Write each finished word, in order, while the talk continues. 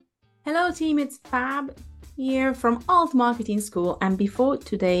Hello, team. It's Fab here from Alt Marketing School. And before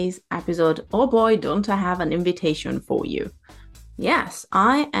today's episode, oh boy, don't I have an invitation for you? Yes,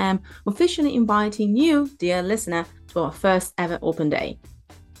 I am officially inviting you, dear listener, to our first ever open day.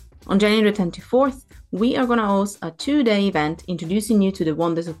 On January 24th, we are going to host a 2-day event introducing you to the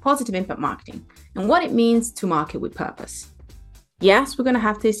wonders of positive impact marketing and what it means to market with purpose. Yes, we're going to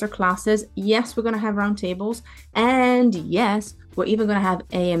have taster classes. Yes, we're going to have roundtables. And yes, we're even going to have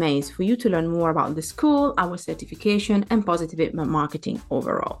AMAs for you to learn more about the school, our certification, and positive impact marketing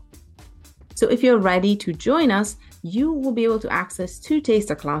overall. So if you're ready to join us, you will be able to access 2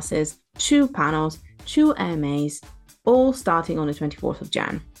 taster classes, 2 panels, 2 AMAs, all starting on the 24th of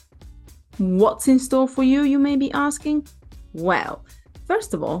Jan. What's in store for you, you may be asking? Well,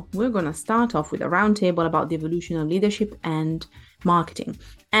 first of all, we're going to start off with a roundtable about the evolution of leadership and marketing.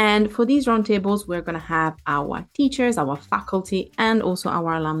 And for these roundtables, we're going to have our teachers, our faculty, and also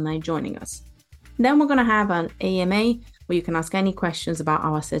our alumni joining us. Then we're going to have an AMA where you can ask any questions about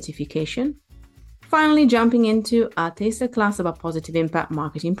our certification. Finally, jumping into a taster class about positive impact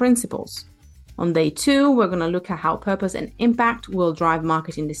marketing principles. On day 2, we're going to look at how purpose and impact will drive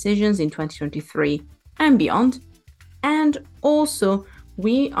marketing decisions in 2023 and beyond. And also,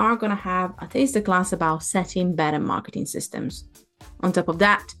 we are going to have a taster class about setting better marketing systems. On top of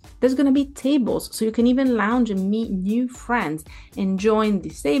that, there's going to be tables, so you can even lounge and meet new friends and join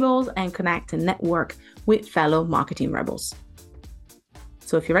these tables and connect and network with fellow marketing rebels.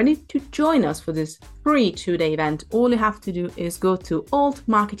 So if you're ready to join us for this free 2-day event, all you have to do is go to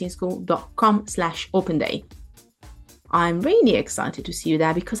altmarketingschool.com/open day. I'm really excited to see you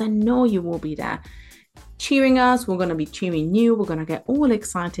there because I know you will be there cheering us. We're going to be cheering you. We're going to get all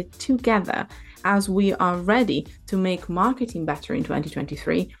excited together as we are ready to make marketing better in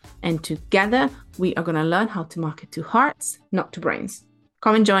 2023. And together, we are going to learn how to market to hearts, not to brains.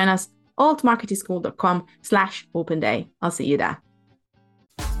 Come and join us, altmarketingschool.com/open day. I'll see you there.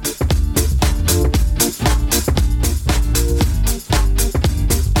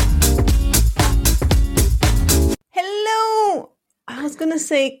 Hello! I was going to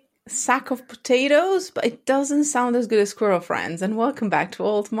say sack of potatoes, but it doesn't sound as good as squirrel friends. And welcome back to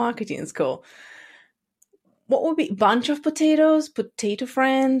Alt Marketing School. What would be bunch of potatoes? Potato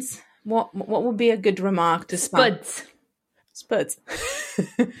friends? What would be a good remark to start? Spuds.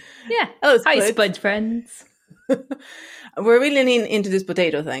 Yeah. Oh, hi, Spud friends. We're really leaning into this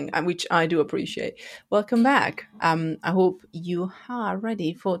potato thing, which I do appreciate. Welcome back. I hope you are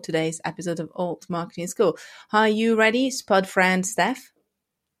ready for today's episode of Alt Marketing School. Are you ready, Spud friend Steph?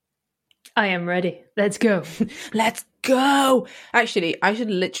 I am ready. Let's go. Let's go. Actually, I should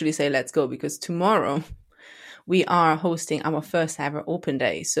literally say let's go because tomorrow we are hosting our first ever open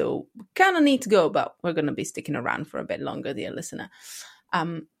day. So we kind of need to go, but we're going to be sticking around for a bit longer, dear listener.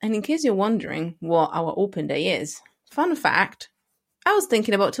 And in case you're wondering what our open day is, fun fact, I was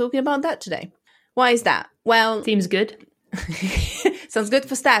thinking about talking about that today. Why is that? Well, Seems good. Sounds good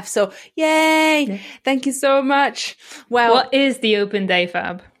for Steph. So yay. Yeah. Thank you so much. Well, what is the open day,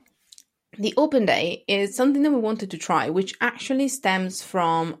 Fab? The open day is something that we wanted to try, which actually stems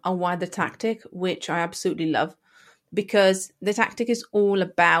from a wider tactic, which I absolutely love, because the tactic is all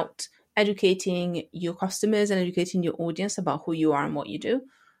about educating your customers and educating your audience about who you are and what you do.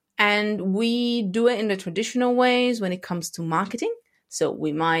 And we do it in the traditional ways when it comes to marketing. So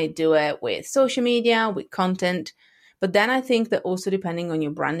we might do it with social media, with content. But then I think that also depending on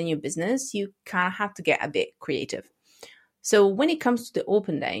your brand and your business, you kind of have to get a bit creative. So when it comes to the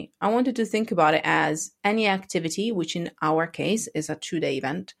open day, I wanted to think about it as any activity, which in our case is a 2-day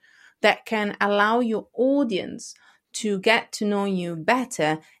event, that can allow your audience to get to know you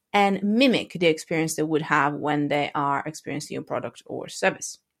better and mimic the experience they would have when they are experiencing your product or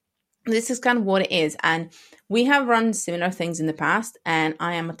service. This is kind of what it is. And we have run similar things in the past, and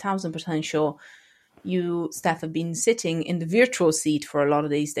I am 1,000% sure you, Steph, have been sitting in the virtual seat for a lot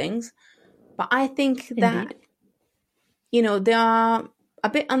of these things. But I think that they are a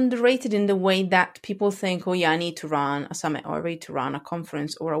bit underrated in the way that people think, oh yeah, I need to run a summit or I need to run a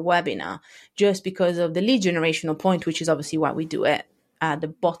conference or a webinar just because of the lead generational point, which is obviously why we do it at the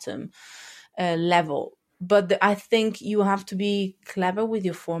bottom level. But I think you have to be clever with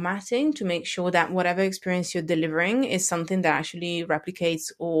your formatting to make sure that whatever experience you're delivering is something that actually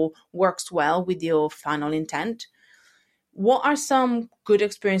replicates or works well with your final intent. What are some good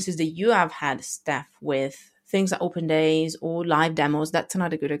experiences that you have had, Steph, with things like open days or live demos? That's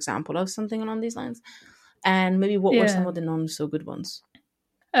another good example of something along these lines. And maybe what were some of the non so good ones?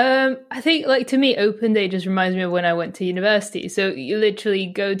 I think, like, to me, Open Day just reminds me of when I went to university. So you literally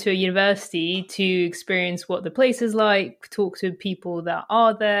go to a university to experience what the place is like, talk to people that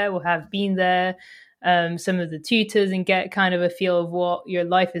are there or have been there, some of the tutors, and get kind of a feel of what your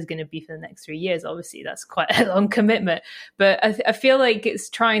life is going to be for the next 3 years. Obviously, that's quite a long commitment, but I feel like it's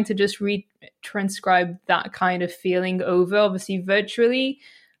trying to just transcribe that kind of feeling over, obviously, virtually.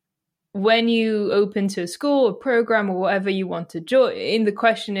 When you open to a school or program or whatever you want to join, the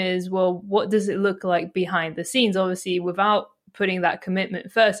question is, well, what does it look like behind the scenes? Obviously, without putting that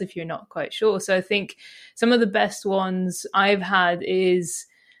commitment first if you're not quite sure. So I think some of the best ones I've had is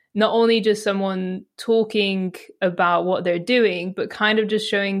not only just someone talking about what they're doing, but kind of just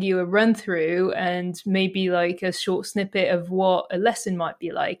showing you a run through and maybe like a short snippet of what a lesson might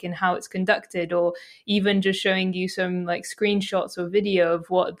be like and how it's conducted, or even just showing you some like screenshots or video of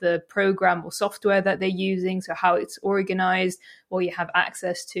what the program or software that they're using, so how it's organized, what you have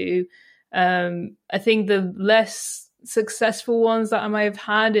access to. I think the less successful ones that I might have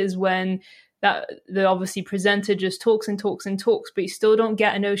had is when that the obviously presenter just talks and talks and talks, but you still don't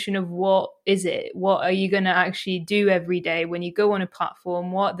get a notion of what is it? What are you going to actually do every day when you go on a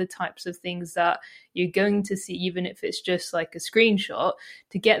platform? What are the types of things that you're going to see, even if it's just like a screenshot,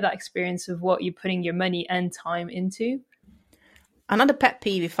 to get that experience of what you're putting your money and time into? Another pet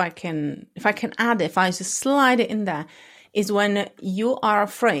peeve, if I can add it, if I just slide it in there, is when you are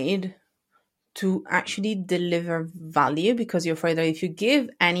afraid to actually deliver value because you're afraid that if you give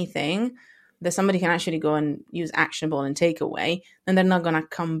anything that somebody can actually go and use actionable and take away, then they're not going to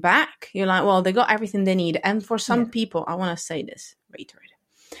come back. You're like, well, they got everything they need. And for some people, I want to say this, reiterate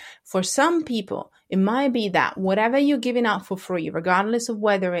it. For some people, it might be that whatever you're giving out for free, regardless of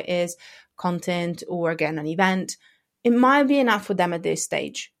whether it is content or, again, an event, it might be enough for them at this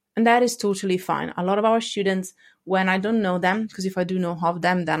stage. And that is totally fine. A lot of our students, when I don't know them, because if I do know of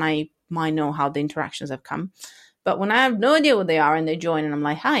them, then I might know how the interactions have come. But when I have no idea what they are and they join and I'm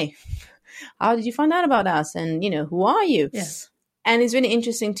like, hi, how did you find out about us? And, who are you? Yes. And it's really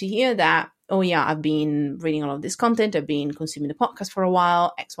interesting to hear that, oh yeah, I've been reading all of this content. I've been consuming the podcast for a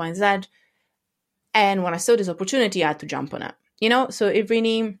while, X, Y, and Z. And when I saw this opportunity, I had to jump on it. So it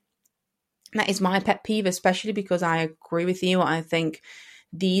really, that is my pet peeve, especially because I agree with you. I think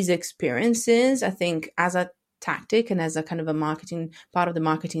these experiences, as a tactic and as a kind of a marketing part of the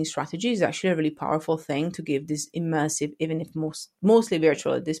marketing strategy, is actually a really powerful thing to give this immersive, even if mostly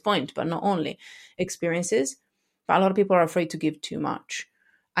virtual at this point, but not only experiences. But a lot of people are afraid to give too much.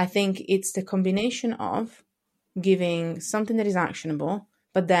 I think it's the combination of giving something that is actionable,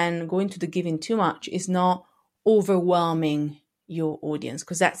 but then going to the giving too much is not overwhelming your audience,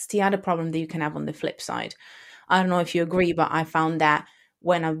 because that's the other problem that you can have on the flip side. I don't know if you agree, but I found that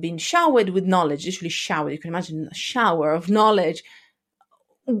when I've been showered with knowledge, literally showered, you can imagine a shower of knowledge,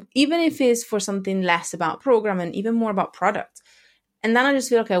 even if it's for something less about program and even more about product. And then I just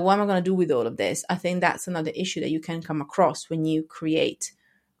feel, okay, what am I going to do with all of this? I think that's another issue that you can come across when you create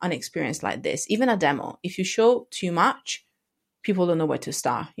an experience like this. Even a demo, if you show too much, people don't know where to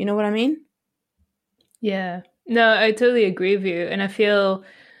start. You know what I mean? Yeah. No, I totally agree with you. And I feel,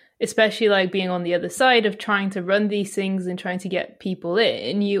 especially like being on the other side of trying to run these things and trying to get people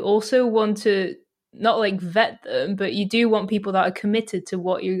in, you also want to not like vet them, but you do want people that are committed to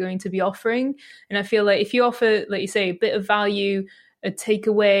what you're going to be offering. And I feel like if you offer, like you say, a bit of value, a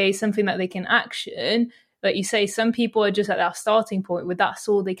takeaway, something that they can action, like you say, some people are just at that starting point where that's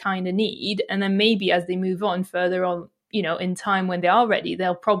all they kind of need. And then maybe as they move on further on, in time when they are ready,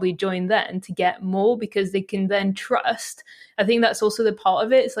 they'll probably join then to get more because they can then trust. I think that's also the part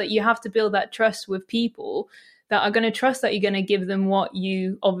of it. It's like you have to build that trust with people that are going to trust that you're going to give them what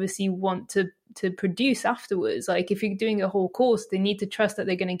you obviously want to produce afterwards. Like if you're doing a whole course, they need to trust that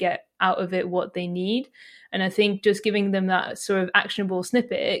they're going to get out of it what they need. And I think just giving them that sort of actionable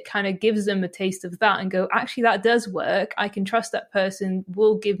snippet, it kind of gives them a taste of that and go, actually, that does work. I can trust that person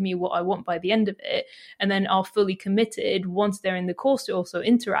will give me what I want by the end of it. And then are fully committed once they're in the course to also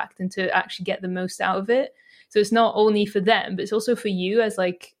interact and to actually get the most out of it. So it's not only for them, but it's also for you as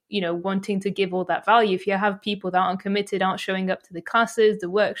like, wanting to give all that value. If you have people that aren't committed, aren't showing up to the classes, the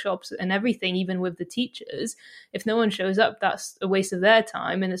workshops and everything, even with the teachers, if no one shows up, that's a waste of their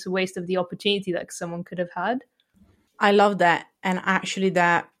time and it's a waste of the opportunity that someone could have had. I love that. And actually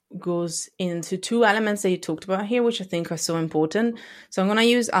that goes into two elements that you talked about here, which I think are so important. So I'm going to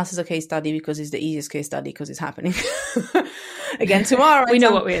use us as a case study because it's the easiest case study because it's happening again tomorrow. We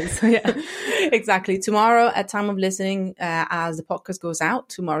know what it is. Yeah, exactly. Tomorrow at time of listening, as the podcast goes out,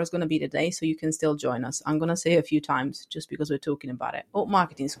 tomorrow is going to be the day. So you can still join us. I'm going to say a few times just because we're talking about it.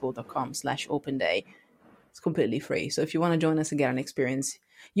 marketingschool.com/open day. It's completely free. So if you want to join us and get an experience,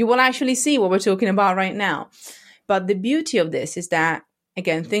 you will actually see what we're talking about right now. But the beauty of this is that,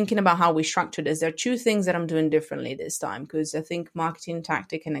 again, thinking about how we structure this, there are two things that I'm doing differently this time, because I think marketing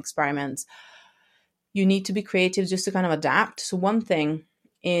tactic and experiments, you need to be creative just to kind of adapt. So one thing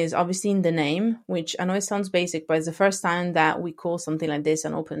is obviously in the name, which I know it sounds basic, but it's the first time that we call something like this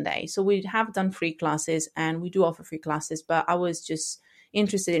an open day. So we have done free classes and we do offer free classes, but I was just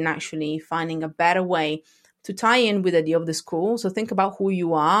interested in actually finding a better way to tie in with the idea of the school. So think about who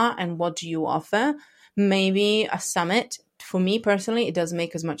you are and what do you offer. Maybe a summit. For me personally, it doesn't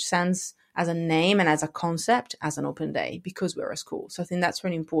make as much sense as a name and as a concept as an open day because we're a school. So I think that's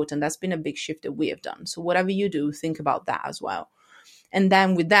really important. That's been a big shift that we have done. So whatever you do, think about that as well. And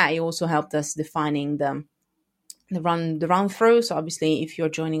then with that, it also helped us defining the run through. So obviously, if you're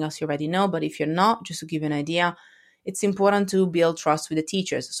joining us, you already know. But if you're not, just to give you an idea, it's important to build trust with the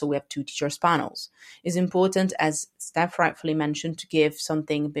teachers. So we have 2 teachers panels. It's important, as Steph rightfully mentioned, to give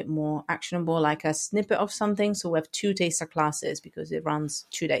something a bit more actionable, like a snippet of something. So we have 2 taster classes because it runs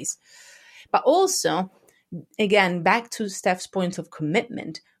 2 days. But also, again, back to Steph's point of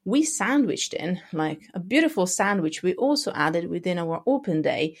commitment, we sandwiched in like a beautiful sandwich. We also added within our open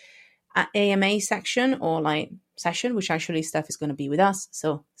day AMA section or like session, which actually Steph is going to be with us.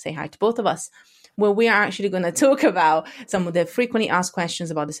 So say hi to both of us, where we are actually going to talk about some of the frequently asked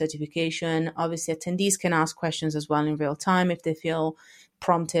questions about the certification. Obviously, attendees can ask questions as well in real time if they feel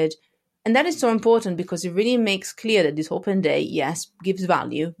prompted. And that is so important because it really makes clear that this open day, yes, gives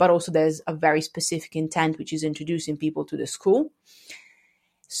value, but also there's a very specific intent, which is introducing people to the school.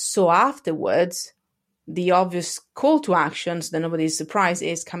 So afterwards, the obvious call to action, so that nobody's surprised,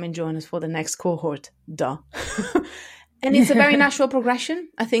 is come and join us for the next cohort. Duh. And it's a very natural progression.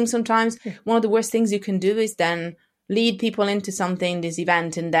 I think sometimes one of the worst things you can do is then lead people into something, this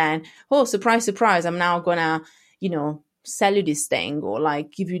event, and then, oh, surprise, surprise, I'm now gonna, sell you this thing or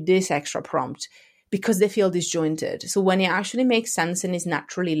like give you this extra prompt because they feel disjointed. So when it actually makes sense and is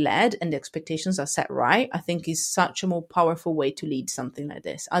naturally led and the expectations are set right, I think is such a more powerful way to lead something like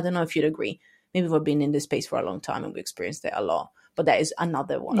this. I don't know if you'd agree. Maybe we've been in this space for a long time and we experienced it a lot, but that is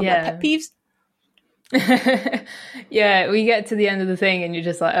another one of my pet peeves. Yeah, we get to the end of the thing and you're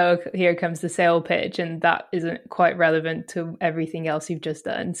just like, oh, here comes the sale pitch, and that isn't quite relevant to everything else you've just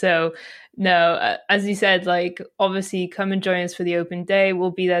done. So no, as you said, like obviously come and join us for the open day.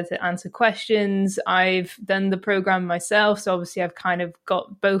 We'll be there to answer questions. I've done the program myself, so obviously I've kind of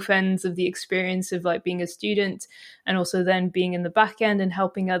got both ends of the experience of like being a student and also then being in the back end and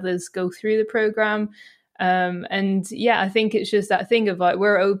helping others go through the program. And yeah, I think it's just that thing of like,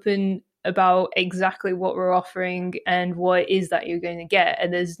 we're open about exactly what we're offering and what it is that you're going to get.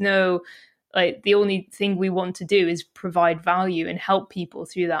 And there's no, like, the only thing we want to do is provide value and help people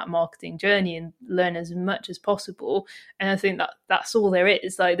through that marketing journey and learn as much as possible. And I think that that's all there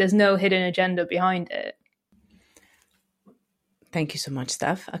is. Like, there's no hidden agenda behind it. Thank you so much,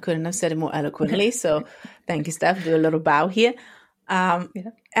 Steph. I couldn't have said it more eloquently. So thank you, Steph. Do a little bow here. And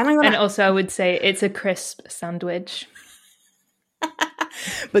also I would say it's a crisp sandwich.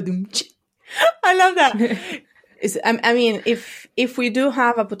 But I love that. I mean, if we do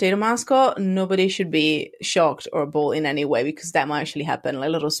have a potato mascot, nobody should be shocked or bald in any way, because that might actually happen. Like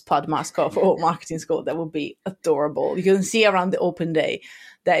a little spud mascot for marketing school, that would be adorable. You can see around the open day.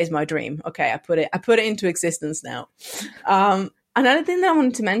 That is my dream. Okay, I put it into existence now. Another thing that I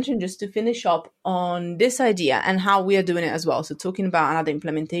wanted to mention, just to finish up on this idea and how we are doing it as well. So talking about another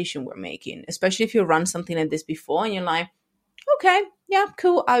implementation we're making, especially if you run something like this before and you're like, okay, yeah,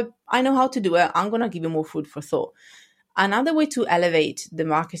 cool. I know how to do it. I'm going to give you more food for thought. Another way to elevate the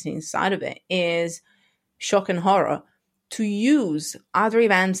marketing side of it is, shock and horror, to use other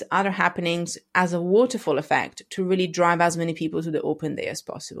events, other happenings as a waterfall effect to really drive as many people to the open day as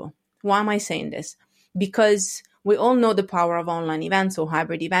possible. Why am I saying this? Because we all know the power of online events or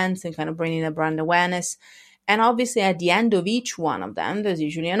hybrid events and kind of bringing a brand awareness. And obviously at the end of each one of them, there's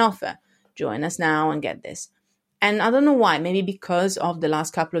usually an offer. Join us now and get this. And I don't know why, maybe because of the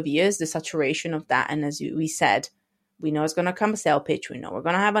last couple of years, the saturation of that. And as we said, we know it's going to come a sale pitch. We know we're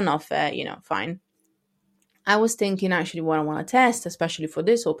going to have an offer, fine. I was thinking actually what I want to test, especially for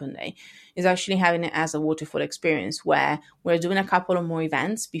this open day, is actually having it as a waterfall experience where we're doing a couple of more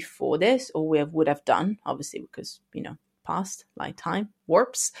events before this, or we would have done, obviously, because, past, like time,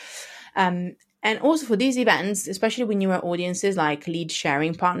 warps. And also for these events, especially with newer audiences, like lead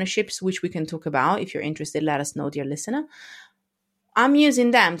sharing partnerships, which we can talk about. If you're interested, let us know, dear listener. I'm using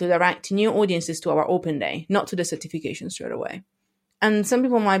them to direct new audiences to our open day, not to the certification straight away. And some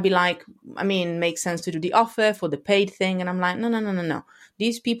people might be like, I mean, makes sense to do the offer for the paid thing. And I'm like, no.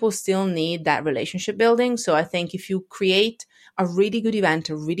 These people still need that relationship building. So I think if you create a really good event,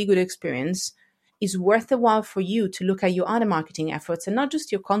 a really good experience, it's worth the while for you to look at your other marketing efforts and not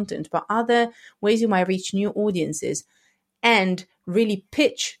just your content, but other ways you might reach new audiences and really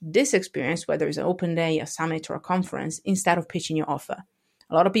pitch this experience, whether it's an open day, a summit, or a conference, instead of pitching your offer.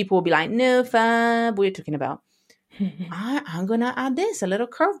 A lot of people will be like, no, Fab, what are you talking about? I'm going to add this, a little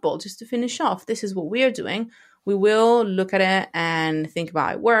curveball just to finish off. This is what we're doing. We will look at it and think about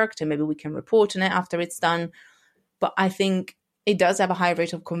how it worked, and maybe we can report on it after it's done. But I think it does have a high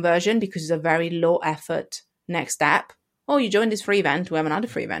rate of conversion because it's a very low effort next step. Oh, you joined this free event. We have another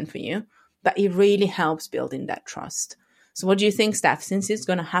free event for you. But it really helps building that trust. So what do you think, Steph, since it's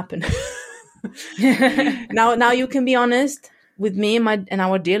going to happen? Now you can be honest with me and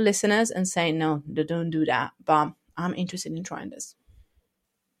our dear listeners and say, no, don't do that. But I'm interested in trying this.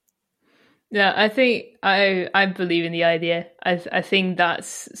 Yeah, I think I believe in the idea. I think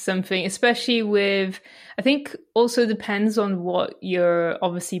that's something, especially with, I think also depends on what you're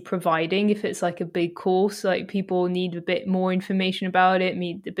obviously providing. If it's like a big course, like people need a bit more information about it,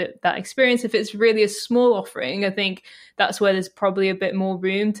 need a bit that experience. If it's really a small offering, I think that's where there's probably a bit more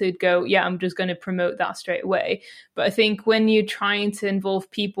room to go, yeah, I'm just going to promote that straight away. But I think when you're trying to involve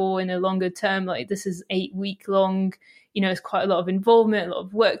people in a longer term, like this is 8-week long, it's quite a lot of involvement, a lot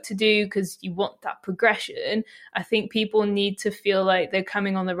of work to do because you want that progression. I think people need to feel like they're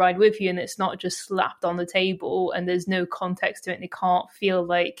coming on the ride with you and it's not just slapped on the table and there's no context to it. And they can't feel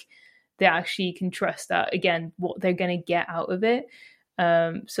like they actually can trust that, again, what they're going to get out of it.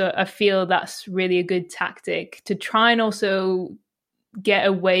 So I feel that's really a good tactic to try and also get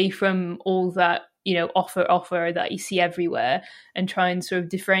away from all that offer that you see everywhere and try and sort of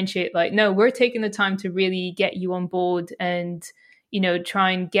differentiate, like, no, we're taking the time to really get you on board and,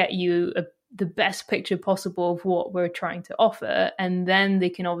 try and get you the best picture possible of what we're trying to offer. And then they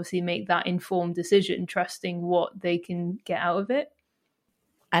can obviously make that informed decision, trusting what they can get out of it.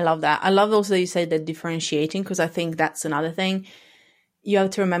 I love that. I love also that you said that differentiating, because I think that's another thing. You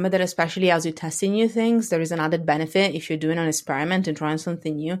have to remember that especially as you're testing new things, there is an added benefit if you're doing an experiment and trying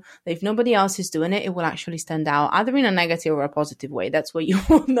something new, that if nobody else is doing it, it will actually stand out, either in a negative or a positive way. That's where you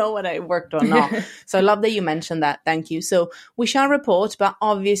will know whether it worked or not. So I love that you mentioned that. Thank you. So we shall report, but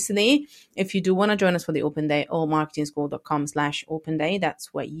obviously, if you do want to join us for the open day, allmarketingschool.com/open day,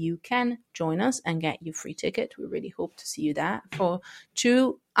 that's where you can join us and get your free ticket. We really hope to see you there for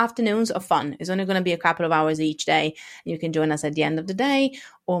 2 afternoons of fun. It's only going to be a couple of hours each day. You can join us at the end of the day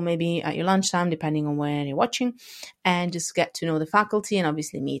or maybe at your lunchtime, depending on where you're watching, and just get to know the faculty and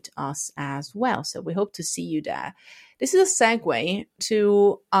obviously meet us as well. So we hope to see you there. This is a segue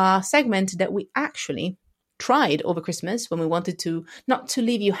to a segment that we actually tried over Christmas when we wanted to not to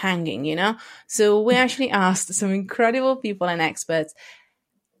leave you hanging, So we actually asked some incredible people and experts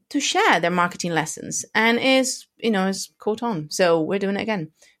to share their marketing lessons, and is caught on. So we're doing it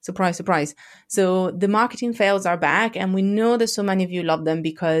again. Surprise, surprise. So the marketing fails are back, and we know that so many of you love them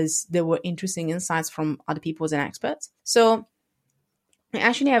because there were interesting insights from other people and experts. So I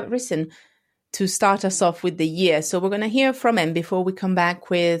actually have Risen to start us off with the year. So we're going to hear from him before we come back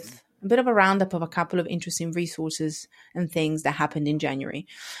with a bit of a roundup of a couple of interesting resources and things that happened in January.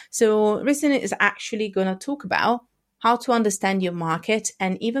 So Risen is actually going to talk about how to understand your market,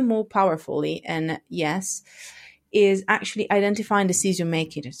 and even more powerfully, and yes, is actually identifying decision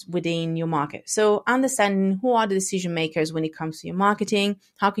makers within your market. So understanding who are the decision makers when it comes to your marketing,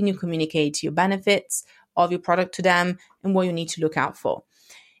 how can you communicate your benefits of your product to them, and what you need to look out for.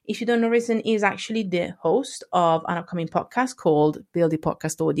 If you don't know, Risen is actually the host of an upcoming podcast called Build a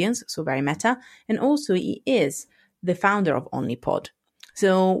Podcast Audience, so very meta, and also he is the founder of OnlyPod.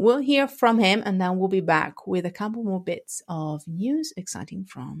 So we'll hear from him, and then we'll be back with a couple more bits of news exciting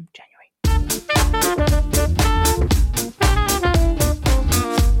from January.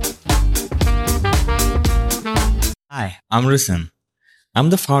 Hi, I'm Risen. I'm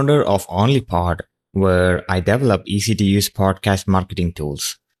the founder of OnlyPod, where I develop easy-to-use podcast marketing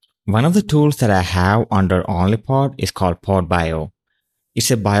tools. One of the tools that I have under OnlyPod is called PodBio.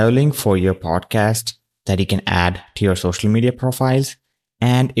 It's a bio link for your podcast that you can add to your social media profiles,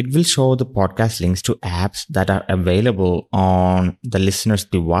 and it will show the podcast links to apps that are available on the listener's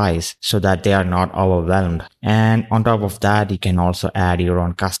device so that they are not overwhelmed. And on top of that, you can also add your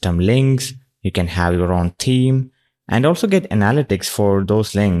own custom links. You can have your own theme and also get analytics for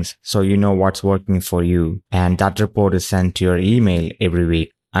those links so you know what's working for you. And that report is sent to your email every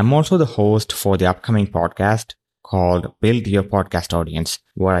week. I'm also the host for the upcoming podcast, called Build Your Podcast Audience,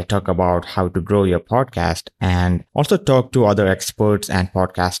 where I talk about how to grow your podcast and also talk to other experts and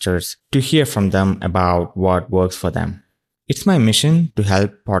podcasters to hear from them about what works for them. It's my mission to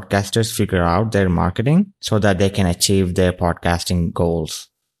help podcasters figure out their marketing so that they can achieve their podcasting goals.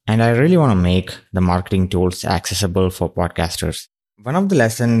 And I really want to make the marketing tools accessible for podcasters. One of the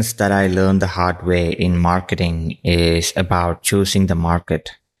lessons that I learned the hard way in marketing is about choosing the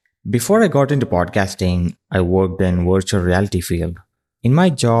market. Before I got into podcasting, I worked in virtual reality field. In my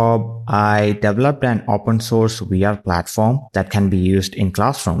job, I developed an open source VR platform that can be used in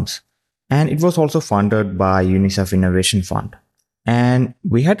classrooms. And it was also funded by UNICEF Innovation Fund. And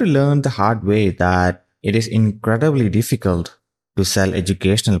we had to learn the hard way that it is incredibly difficult to sell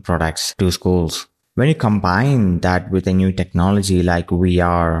educational products to schools. When you combine that with a new technology like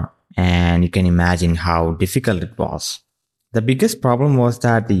VR, and you can imagine how difficult it was. The biggest problem was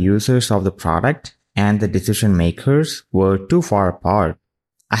that the users of the product and the decision makers were too far apart.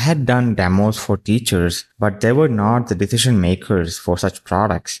 I had done demos for teachers, but they were not the decision makers for such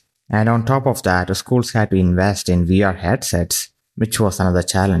products. And on top of that, the schools had to invest in VR headsets, which was another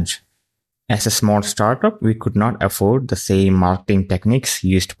challenge. As a small startup, we could not afford the same marketing techniques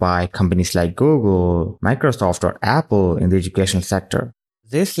used by companies like Google, Microsoft, or Apple in the educational sector.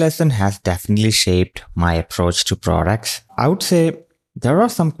 This lesson has definitely shaped my approach to products. I would say there are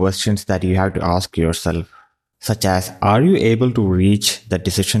some questions that you have to ask yourself, such as, are you able to reach the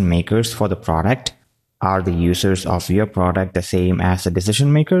decision makers for the product? Are the users of your product the same as the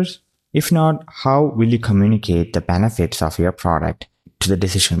decision makers? If not, how will you communicate the benefits of your product to the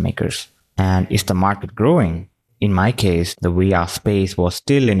decision makers? And is the market growing? In my case, the VR space was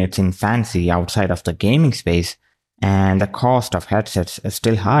still in its infancy outside of the gaming space, and the cost of headsets is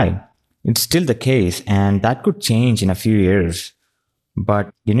still high. It's still the case, and that could change in a few years.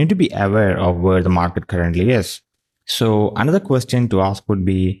 But you need to be aware of where the market currently is. So another question to ask would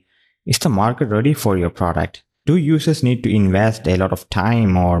be, is the market ready for your product? Do users need to invest a lot of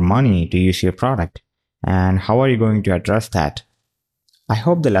time or money to use your product? And how are you going to address that? I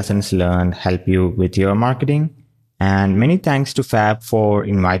hope the lessons learned help you with your marketing. And many thanks to Fab for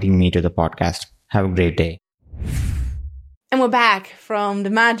inviting me to the podcast. Have a great day. And we're back from the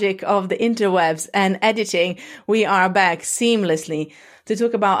magic of the interwebs and editing. We are back seamlessly to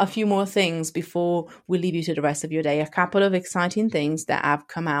talk about a few more things before we leave you to the rest of your day. A couple of exciting things that have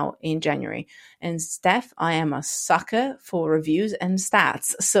come out in January. And Steph, I am a sucker for reviews and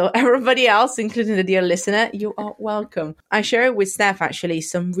stats. So everybody else, including the dear listener, you are welcome. I shared with Steph actually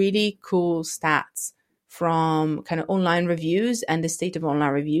some really cool stats from kind of online reviews and the state of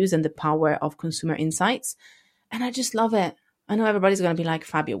online reviews and the power of consumer insights. And I just love it. I know everybody's going to be like,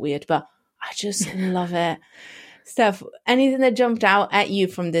 Fab, you're weird, but I just love it. Steph, anything that jumped out at you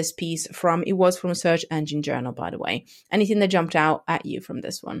from this piece it was from Search Engine Journal, by the way. Anything that jumped out at you from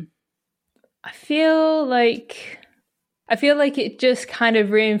this one? I feel like it just kind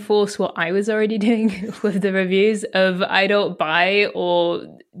of reinforced what I was already doing with the reviews of I don't buy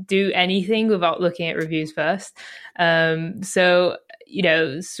or do anything without looking at reviews first. So,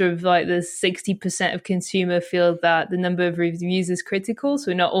 sort of like the 60% of consumer feel that the number of reviews is critical.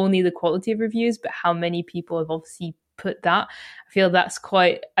 So not only the quality of reviews, but how many people have obviously put that. I feel that's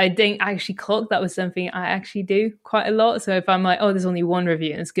I didn't actually clock that was something I actually do quite a lot. So if I'm like, oh, there's only one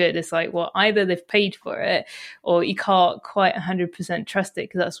review and it's good, it's like, well, either they've paid for it or you can't quite 100% trust it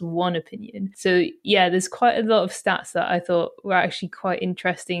because that's one opinion. So yeah, there's quite a lot of stats that I thought were actually quite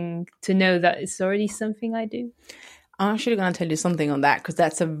interesting to know that it's already something I do. I'm actually going to tell you something on that because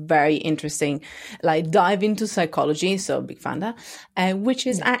that's a very interesting dive into psychology. So big fan of that, which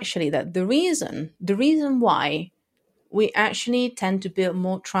is actually that the reason why we actually tend to build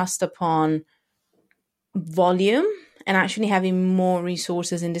more trust upon volume and actually having more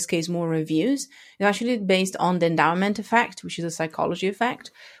resources, in this case, more reviews, is actually based on the endowment effect, which is a psychology effect,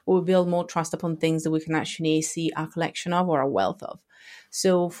 where we build more trust upon things that we can actually see a collection of or a wealth of.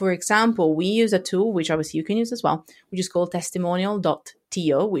 So, for example, we use a tool, which obviously you can use as well, which is called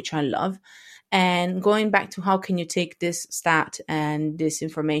testimonial.to, which I love. And going back to how can you take this stat and this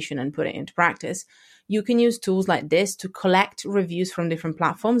information and put it into practice, you can use tools like this to collect reviews from different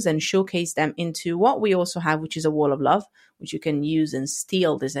platforms and showcase them into what we also have, which is a wall of love, which you can use and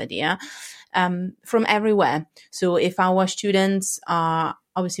steal this idea from everywhere. So if our students are,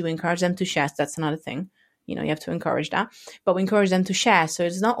 obviously we encourage them to share, so that's another thing. You have to encourage that, but we encourage them to share. So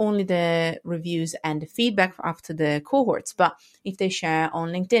it's not only the reviews and the feedback after the cohorts, but if they share on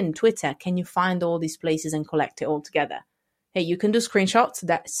LinkedIn, Twitter, can you find all these places and collect it all together? Hey, you can do screenshots.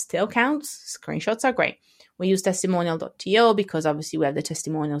 That still counts. Screenshots are great. We use testimonial.to because obviously we have the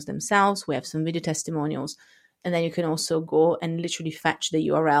testimonials themselves. We have some video testimonials. And then you can also go and literally fetch the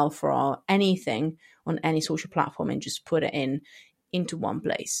URL for anything on any social platform and just put it into one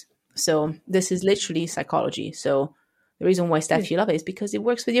place. So this is literally psychology. So the reason why, Steph, you love it is because it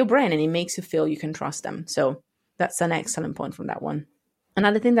works with your brain and it makes you feel you can trust them. So that's an excellent point from that one.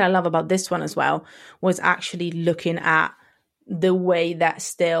 Another thing that I love about this one as well was actually looking at the way that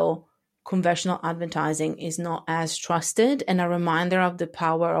still conventional advertising is not as trusted, and a reminder of the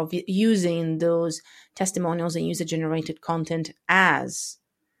power of using those testimonials and user-generated content as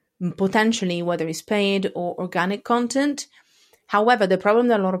potentially, whether it's paid or organic content. However, the problem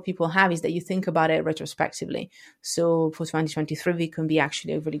that a lot of people have is that you think about it retrospectively. So for 2023, it can be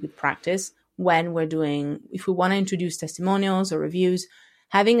actually a really good practice when if we want to introduce testimonials or reviews,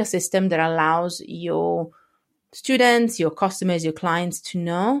 having a system that allows your students, your customers, your clients to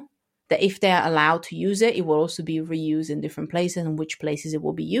know that if they're allowed to use it, it will also be reused in different places and which places it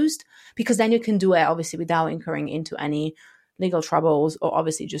will be used, because then you can do it obviously without incurring into any legal troubles or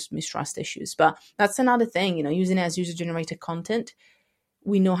obviously just mistrust issues. But that's another thing, using it as user-generated content.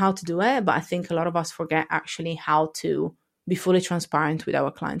 We know how to do it, but I think a lot of us forget actually how to be fully transparent with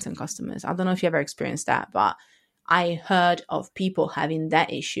our clients and customers. I don't know if you ever experienced that, but I heard of people having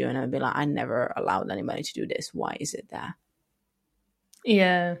that issue and I'd be like, I never allowed anybody to do this. Why is it there?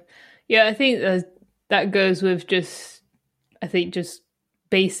 Yeah, I think that goes with just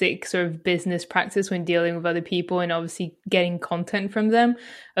basic sort of business practice when dealing with other people and obviously getting content from them,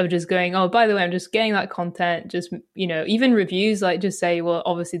 of just going, oh, by the way, I'm just getting that content, just, even reviews, like just say, well,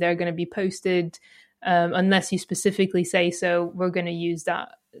 obviously they're going to be posted unless you specifically say so, we're going to use that,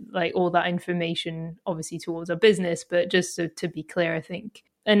 like all that information obviously towards our business, but just to be clear, I think.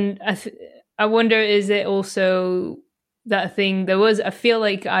 And I wonder, is it also that thing I feel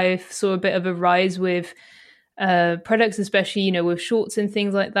like I saw a bit of a rise with products, especially, with shorts and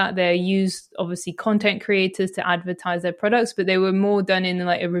things like that. They're used, obviously, content creators to advertise their products, but they were more done in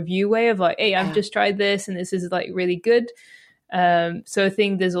like a review way of like, hey, I've just tried this and this is like really good. So I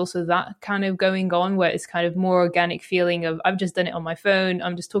think there's also that kind of going on where it's kind of more organic feeling of I've just done it on my phone.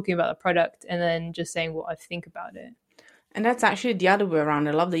 I'm just talking about the product and then just saying what I think about it. And that's actually the other way around.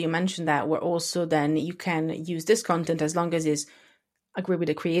 I love that you mentioned that, where also then you can use this content as long as it's agree with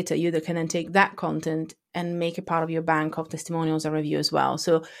the creator. You can then take that content and make it part of your bank of testimonials and review as well.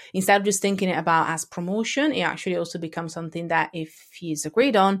 So instead of just thinking it about as promotion, it actually also becomes something that if he's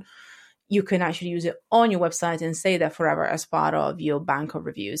agreed on, you can actually use it on your website and say that forever as part of your bank of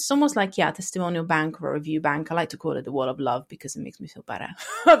reviews. It's almost like, testimonial bank or review bank. I like to call it the wall of love because it makes me feel better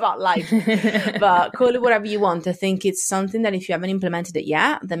about life. But call it whatever you want. I think it's something that if you haven't implemented it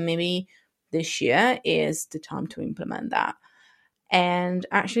yet, then maybe this year is the time to implement that. And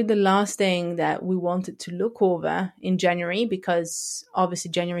actually the last thing that we wanted to look over in January, because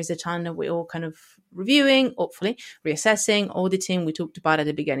obviously January is the time that we're all kind of reviewing, hopefully reassessing, auditing. We talked about at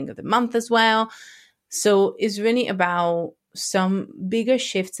the beginning of the month as well. So it's really about some bigger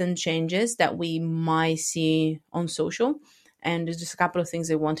shifts and changes that we might see on social. And there's just a couple of things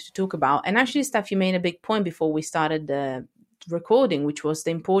I wanted to talk about. And actually, Steph, you made a big point before we started the recording, which was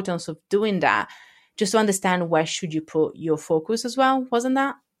the importance of doing that, just to understand where should you put your focus as well, wasn't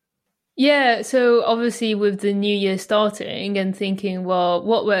that? Yeah, so obviously with the new year starting and thinking, well,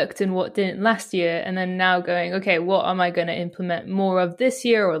 what worked and what didn't last year, and then now going, okay, what am I going to implement more of this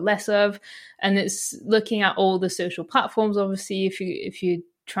year or less of? And it's looking at all the social platforms, obviously, if you're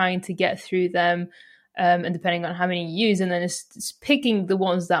trying to get through them, and depending on how many you use, and then it's picking the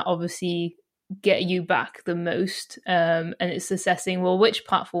ones that obviously get you back the most, and it's assessing, well, which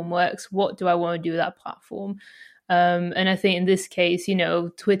platform works, what do I want to do with that platform. And I think in this case,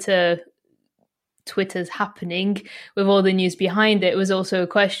 Twitter's happening with all the news behind it was also a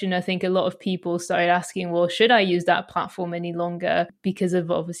question. I think a lot of people started asking, well, should I use that platform any longer because of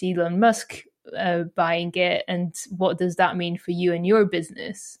obviously Elon Musk buying it, and what does that mean for you and your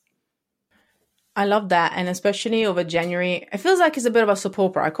business? I love that. And especially over January, it feels like it's a bit of a soap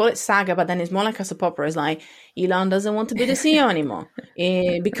opera. I call it saga, but then it's more like a soap opera. It's like Elon doesn't want to be the CEO anymore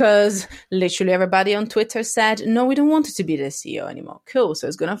because literally everybody on Twitter said, no, we don't want it to be the CEO anymore. Cool. So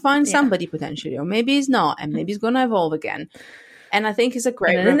it's going to find somebody potentially, or maybe he's not, and maybe he's going to evolve again. And I think it's a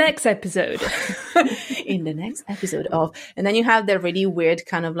great... In the next episode. In the next episode of... And then you have the really weird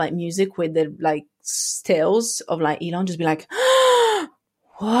kind of like music with the like stills of like Elon just be like...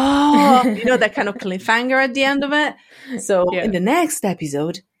 Whoa, that kind of cliffhanger at the end of it. So in the next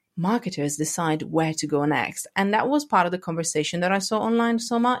episode, marketers decide where to go next. And that was part of the conversation that I saw online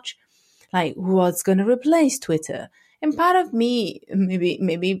so much. Like, what's going to replace Twitter? And part of me,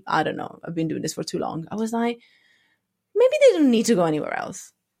 maybe, I don't know, I've been doing this for too long. I was like, maybe they don't need to go anywhere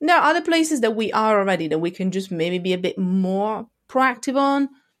else. There are other places that we are already that we can just maybe be a bit more proactive on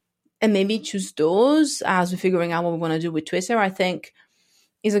and maybe choose those as we're figuring out what we want to do with Twitter. I think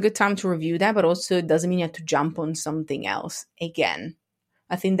is a good time to review that, but also it doesn't mean you have to jump on something else again.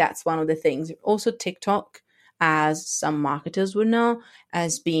 I think that's one of the things. Also, TikTok, as some marketers would know,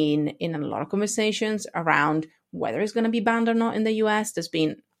 has been in a lot of conversations around whether it's going to be banned or not in the US. There's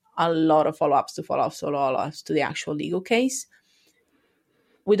been a lot of follow-ups to the actual legal case.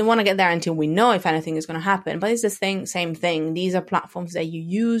 We don't want to get there until we know if anything is going to happen, but it's the same thing. These are platforms that you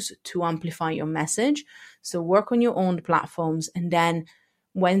use to amplify your message. So work on your own platforms, and then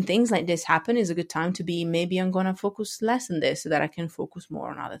when things like this happen, is a good time to be, maybe I'm going to focus less on this so that I can focus more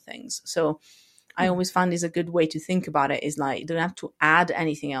on other things. So I always find is a good way to think about it, is like, you don't have to add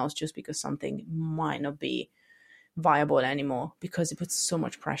anything else just because something might not be viable anymore, because it puts so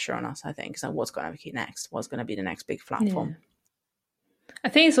much pressure on us, I think. So what's going to be next? What's going to be the next big platform? Yeah. I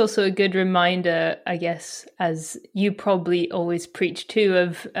think it's also a good reminder, I guess, as you probably always preach too,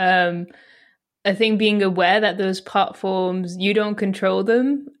 of I think being aware that those platforms, you don't control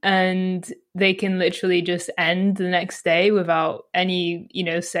them, and they can literally just end the next day without any,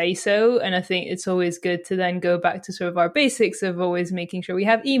 say so. And I think it's always good to then go back to sort of our basics of always making sure we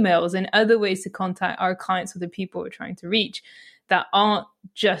have emails and other ways to contact our clients or the people we're trying to reach that aren't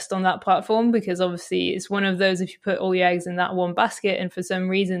just on that platform, because obviously it's one of those, if you put all your eggs in that one basket and for some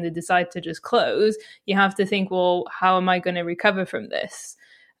reason they decide to just close, you have to think, well, how am I going to recover from this?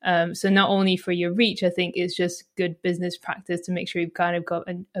 So not only for your reach, I think it's just good business practice to make sure you've kind of got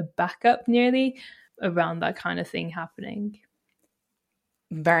a backup nearly around that kind of thing happening.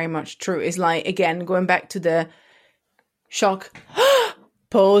 Very much true. It's like, again, going back to the shock,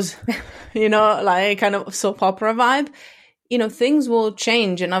 pause, like kind of soap opera vibe. Things will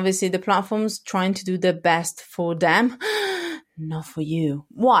change, and obviously the platform's trying to do the best for them, not for you.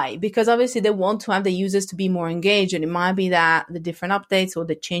 Why? Because obviously they want to have the users to be more engaged, and it might be that the different updates or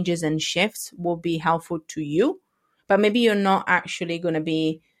the changes and shifts will be helpful to you, but maybe you're not actually going to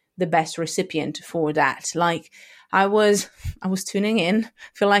be the best recipient for that. Like I was tuning in,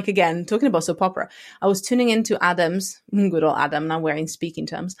 feel like, again, talking about soap opera, I was tuning into Adam's, good old Adam, now we're in speaking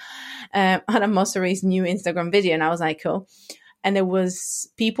terms, Adam Mosseri's new Instagram video, and I was like, cool. And there was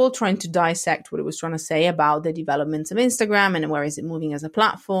people trying to dissect what it was trying to say about the developments of Instagram and where is it moving as a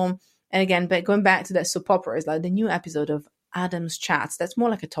platform. And again, but going back to that soap opera, is like the new episode of Adam's Chats. That's more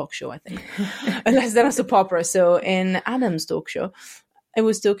like a talk show, I think, less than a soap opera. So in Adam's talk show, I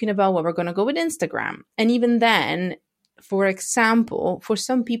was talking about where we're going to go with Instagram. And even then, for example, for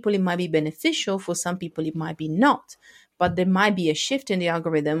some people, it might be beneficial. For some people, it might be not. But there might be a shift in the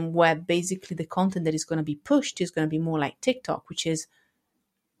algorithm where basically the content that is going to be pushed is going to be more like TikTok, which is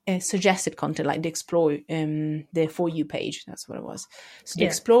suggested content, like the Explore, the For You page. That's what it was. So the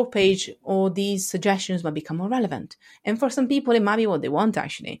Explore page, or these suggestions might become more relevant. And for some people, it might be what they want,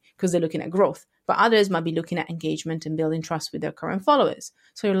 actually, because they're looking at growth. But others might be looking at engagement and building trust with their current followers.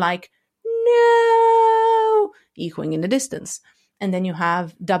 So you're like, no, echoing in the distance. And then you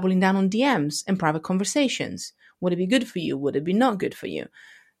have doubling down on DMs and private conversations. Would it be good for you? Would it be not good for you?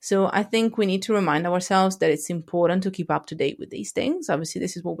 So I think we need to remind ourselves that it's important to keep up to date with these things. Obviously,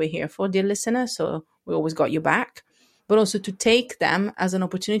 this is what we're here for, dear listener. So we always got your back. But also to take them as an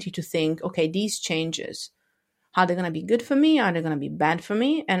opportunity to think, okay, these changes, are they going to be good for me? Are they going to be bad for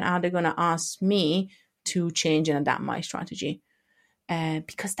me? And are they going to ask me to change and adapt my strategy?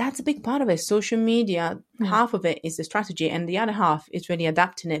 Because that's a big part of it. Social media, half of it is the strategy, and the other half is really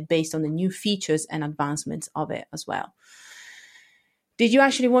adapting it based on the new features and advancements of it as well. Did you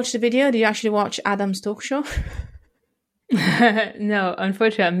actually watch the video? Did you actually watch Adam's talk show? No,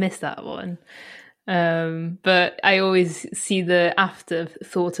 unfortunately, I missed that one. But I always see the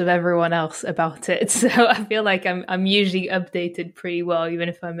afterthought of everyone else about it. So I feel like I'm usually updated pretty well, even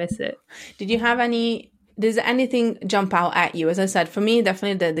if I miss it. Did you have does anything jump out at you? As I said, for me,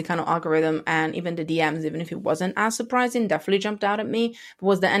 definitely the kind of algorithm and even the DMs, even if it wasn't as surprising, definitely jumped out at me. But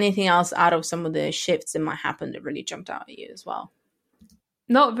was there anything else out of some of the shifts that might happen that really jumped out at you as well?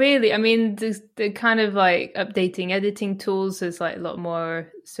 Not really. I mean, the kind of like updating editing tools is like a lot more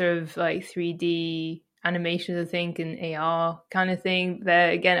sort of like 3D animations, I think, and AR kind of thing. There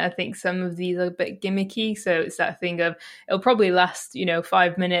again, I think some of these are a bit gimmicky. So it's that thing of it'll probably last,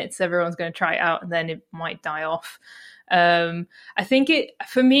 5 minutes. Everyone's going to try it out and then it might die off. I think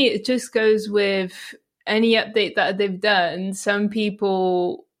for me, it just goes with any update that they've done. Some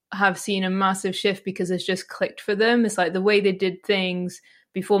people have seen a massive shift because it's just clicked for them. It's like the way they did things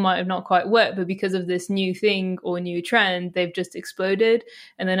before might have not quite worked, but because of this new thing or new trend, they've just exploded.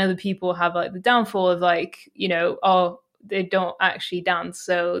 And then other people have like the downfall of like, they don't actually dance,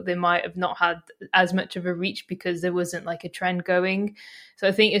 so they might have not had as much of a reach because there wasn't like a trend going. So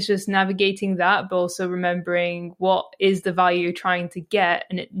I think it's just navigating that, but also remembering what is the value you're trying to get,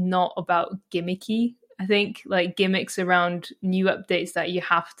 and it not about gimmicky. I think like gimmicks around new updates that you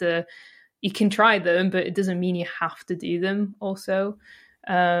can try them, but it doesn't mean you have to do them also.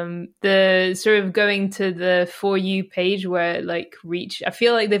 The sort of going to the For You page where like reach, I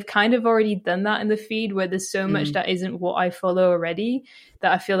feel like they've kind of already done that in the feed where there's so much that isn't what I follow already,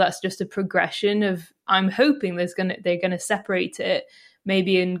 that I feel that's just a progression of, I'm hoping they're gonna separate it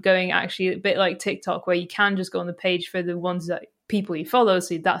maybe in going actually a bit like TikTok where you can just go on the page for the ones that people you follow,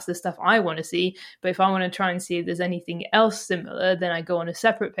 so that's the stuff I want to see. But if I want to try and see if there's anything else similar, then I go on a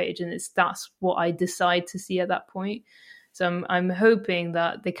separate page, and that's what I decide to see at that point. So I'm hoping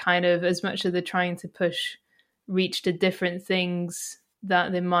that they kind of, as much as they're trying to push reach to different things,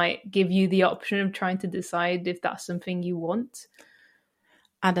 that they might give you the option of trying to decide if that's something you want.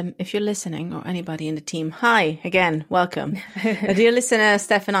 Adam, if you're listening, or anybody in the team, hi again, welcome. Dear listener,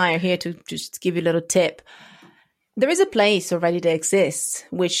 Steph and I are here to just give you a little tip. There is a place already that exists,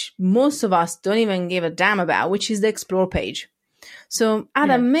 which most of us don't even give a damn about, which is the Explore page. So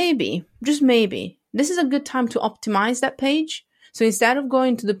Adam, maybe, just maybe, this is a good time to optimize that page. So instead of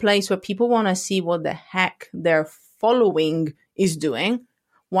going to the place where people want to see what the heck their following is doing,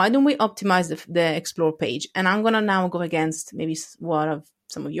 why don't we optimize the Explore page? And I'm going to now go against maybe what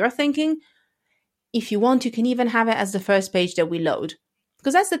some of you are thinking. If you want, you can even have it as the first page that we load.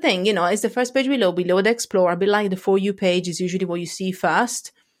 Because that's the thing, it's the first page we load the Explore. A bit like the For You page is usually what you see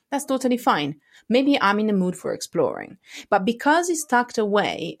first. That's totally fine. Maybe I'm in the mood for exploring. But because it's tucked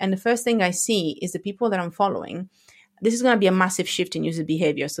away and the first thing I see is the people that I'm following, this is going to be a massive shift in user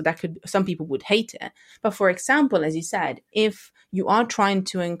behavior. So some people would hate it. But for example, as you said, if you are trying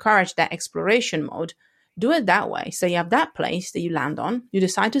to encourage that exploration mode, do it that way. So you have that place that you land on, you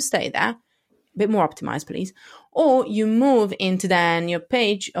decide to stay there, a bit more optimized, please. Or you move into then your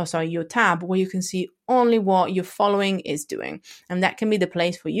tab where you can see only what your following is doing. And that can be the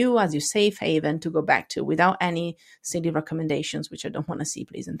place for you as your safe haven to go back to without any silly recommendations, which I don't want to see,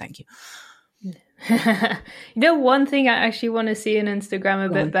 please and thank you. One thing I actually want to see in Instagram a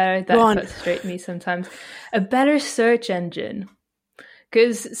bit better that frustrates me sometimes, a better search engine.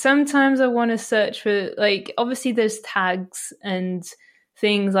 Because sometimes I want to search for, like, obviously there's tags and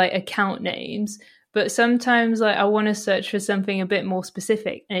things like account names, but sometimes like I want to search for something a bit more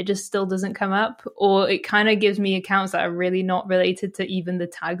specific and it just still doesn't come up, or it kind of gives me accounts that are really not related to even the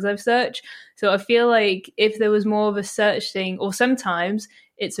tags I've searched. So I feel like if there was more of a search thing, or sometimes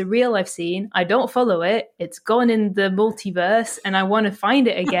it's a reel I've seen, I don't follow it, it's gone in the multiverse and I want to find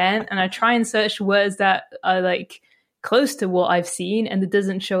it again and I try and search words that are like close to what I've seen and it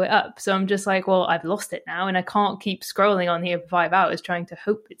doesn't show it up. So I'm just like, well, I've lost it now and I can't keep scrolling on here for 5 hours trying to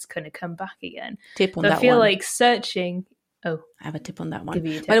hope it's going to come back again. Tip on so that I feel one. like searching. Oh, I have a tip on that one.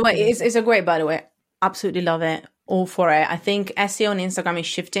 By the way, it's a great, by the way. Absolutely love it. All for it. I think SEO on Instagram is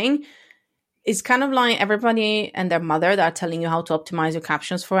shifting. It's kind of like everybody and their mother that are telling you how to optimize your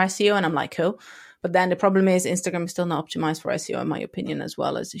captions for SEO. And I'm like, cool. But then the problem is Instagram is still not optimized for SEO, in my opinion, as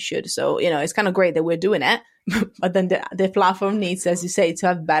well as it should. So, it's kind of great that we're doing it. But then the platform needs, as you say, to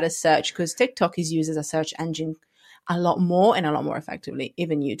have better search, because TikTok is used as a search engine a lot more and a lot more effectively,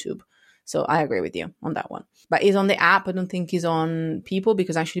 even YouTube. So I agree with you on that one. But it's on the app. I don't think it's on people,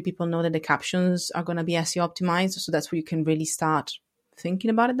 because actually people know that the captions are going to be SEO optimized. So that's where you can really start thinking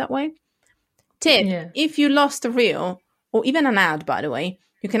about it that way. Tip, if you lost a reel or even an ad, by the way,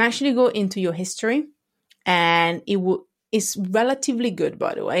 you can actually go into your history and it's relatively good,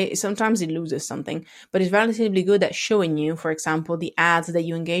 by the way. Sometimes it loses something, but it's relatively good at showing you, for example, the ads that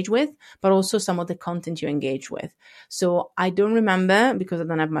you engage with, but also some of the content you engage with. So I don't remember, because I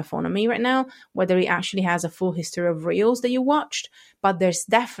don't have my phone on me right now, whether it actually has a full history of reels that you watched, but there's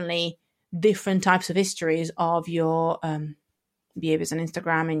definitely different types of histories of your behaviors on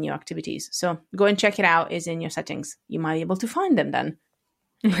Instagram and your activities. So go and check it out. It's in your settings. You might be able to find them then.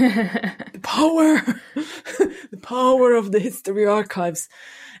 The power of the history archives.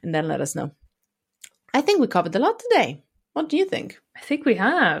 And then let us know. I think we covered a lot today. What do you think? I think we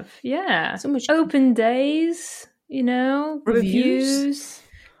have. Yeah. So much open days, reviews,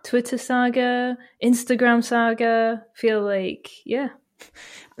 Twitter saga, Instagram saga. Feel like,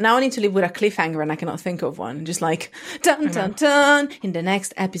 Now I need to live with a cliffhanger and I cannot think of one. Just like, dun, dun, dun, in the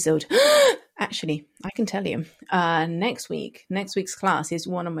next episode. Actually, I can tell you, next week's class is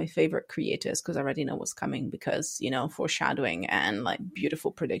one of my favorite creators, because I already know what's coming, because, foreshadowing and like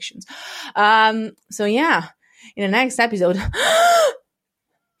beautiful predictions. So yeah, in the next episode,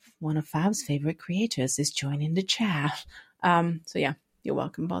 one of Fab's favorite creators is joining the chat. So yeah, you're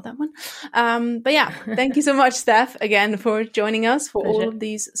welcome about that one. But yeah, thank you so much, Steph, again, for joining us for all of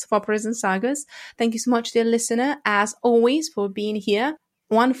these soap operas and sagas. Thank you so much, dear listener, as always, for being here.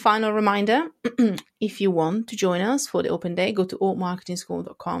 One final reminder, if you want to join us for the open day, go to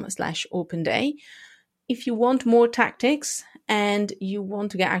altmarketingschool.com/open day. If you want more tactics and you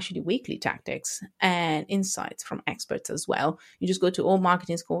want to get actually weekly tactics and insights from experts as well, you just go to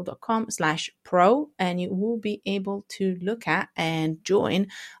altmarketingschool.com/pro and you will be able to look at and join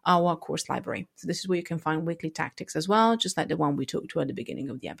our course library. So this is where you can find weekly tactics as well, just like the one we talked to at the beginning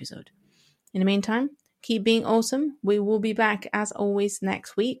of the episode. In the meantime, keep being awesome. We will be back as always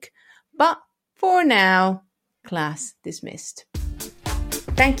next week. But for now, class dismissed.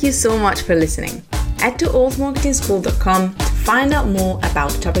 Thank you so much for listening. Head to altmarketingschool.com to find out more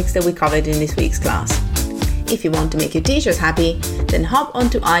about the topics that we covered in this week's class. If you want to make your teachers happy, then hop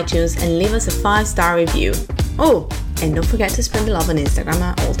onto iTunes and leave us a 5-star review. Oh, and don't forget to spread the love on Instagram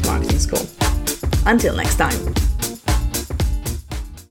at Alt Marketing School. Until next time.